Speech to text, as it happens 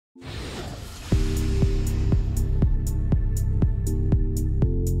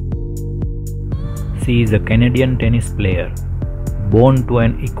She is a Canadian tennis player, born to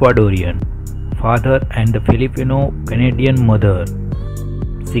an Ecuadorian father and a Filipino-Canadian mother.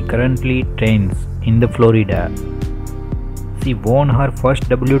 She currently trains in the Florida. She won her first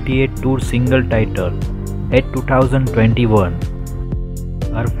WTA Tour single title at 2021.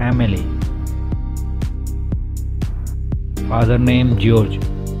 Her family: father named George.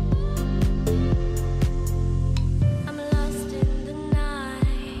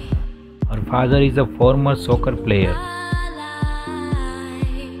 Her father is a former soccer player.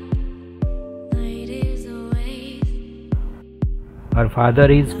 Her father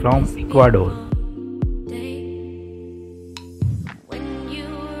is from Ecuador.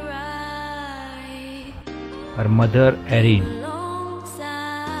 Her mother Erin.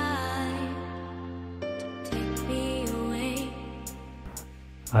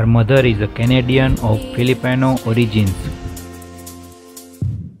 Her mother is a Canadian of Filipino origins.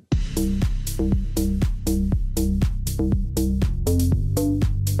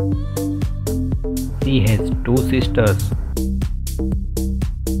 She has two sisters.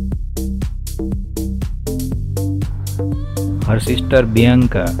 Her sister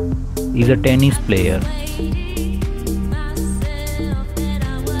Bianca is a tennis player.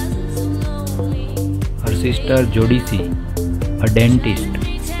 Her sister Jodisi, a dentist.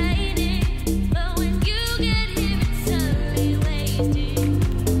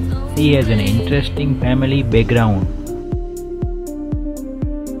 She has an interesting family background.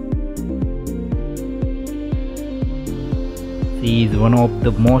 She is one of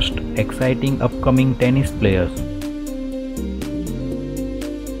the most exciting upcoming tennis players.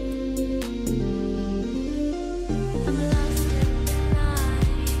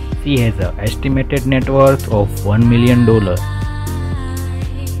 She has an estimated net worth of $1 million.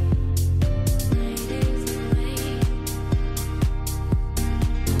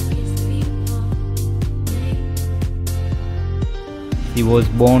 She was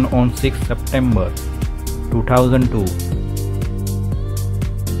born on 6 September 2002.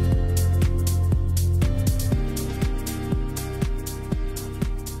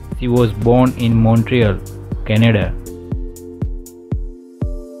 She was born in Montreal, Canada.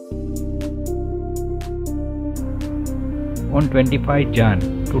 On 25 Jan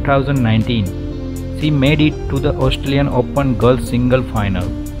 2019, she made it to the Australian Open Girls Single Final,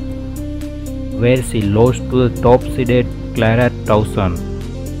 where she lost to the top-seeded Clara Towson.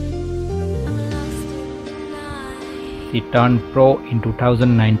 She turned pro in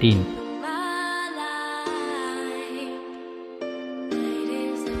 2019.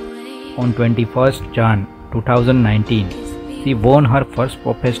 On 21st Jan 2019, she won her first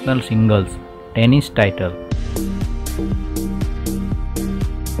professional singles tennis title.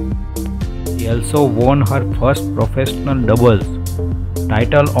 She also won her first professional doubles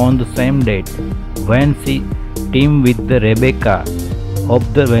title on the same date when she teamed with the Rebecca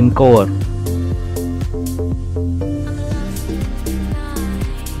of the Vancouver.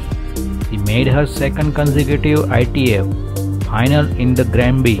 She made her second consecutive ITF final in the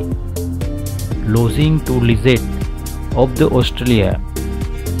Granby, losing to Leylah of the Australia.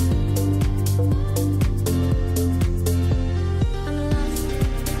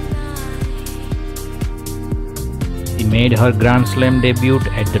 She made her Grand Slam debut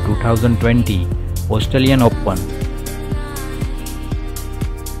at the 2020 Australian Open.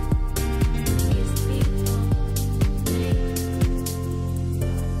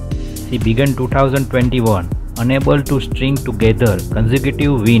 She began 2021 unable to string together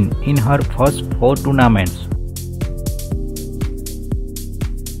consecutive wins in her first 4 tournaments.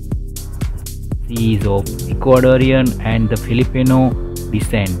 She is of Ecuadorian and the Filipino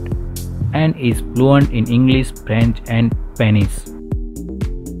descent and is fluent in English, French and Spanish.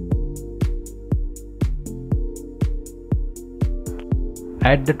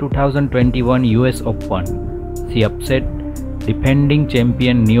 At the 2021 US Open, she upset defending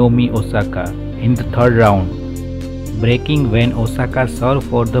champion Naomi Osaka in the third round, breaking when Osaka served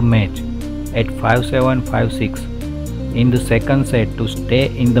for the match at 5-7, 5-6 in the second set to stay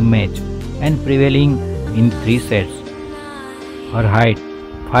in the match and prevailing in 3 sets. Her height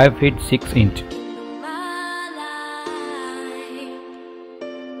 5 feet 6 inches.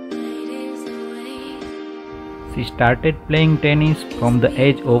 She started playing tennis from the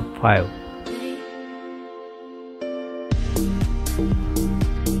age of 5.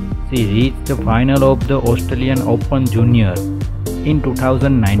 She reached the final of the Australian Open Junior in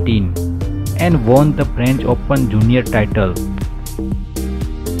 2019 and won the French Open Junior title